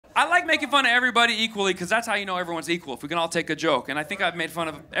I like making fun of everybody equally because that's how you know everyone's equal, if we can all take a joke. And I think I've made fun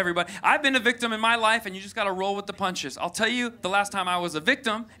of everybody. I've been a victim in my life, and you just got to roll with the punches. I'll tell you the last time I was a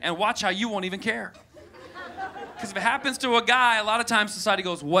victim, and watch how you won't even care. Because if it happens to a guy, a lot of times society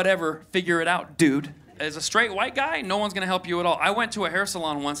goes, whatever, figure it out, dude. As a straight white guy, no one's going to help you at all. I went to a hair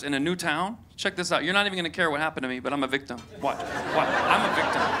salon once in a new town. Check this out. You're not even going to care what happened to me, but I'm a victim. Watch. I'm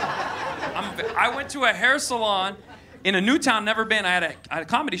a victim. I went to a hair salon in a new town, never been. I had a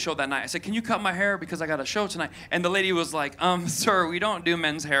comedy show that night. I said, can you cut my hair because I got a show tonight? And the lady was like, sir, we don't do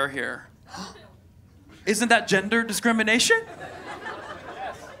men's hair here. Isn't that gender discrimination?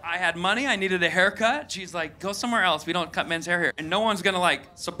 I had money, I needed a haircut. She's like, go somewhere else. We don't cut men's hair here. And no one's gonna like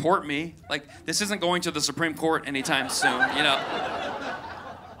support me. Like, this isn't going to the Supreme Court anytime soon, you know?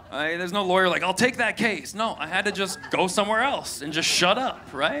 There's no lawyer like, I'll take that case. No, I had to just go somewhere else and just shut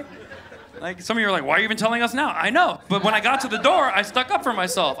up, right? Like, some of you are like, why are you even telling us now? I know, but when I got to the door, I stuck up for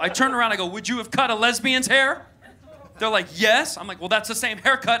myself. I turned around, I go, would you have cut a lesbian's hair? They're like, yes. I'm like, well, that's the same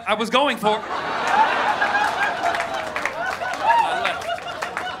haircut I was going for.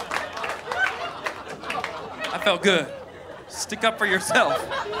 I felt good. Stick up for yourself.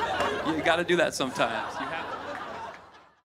 You gotta do that sometimes.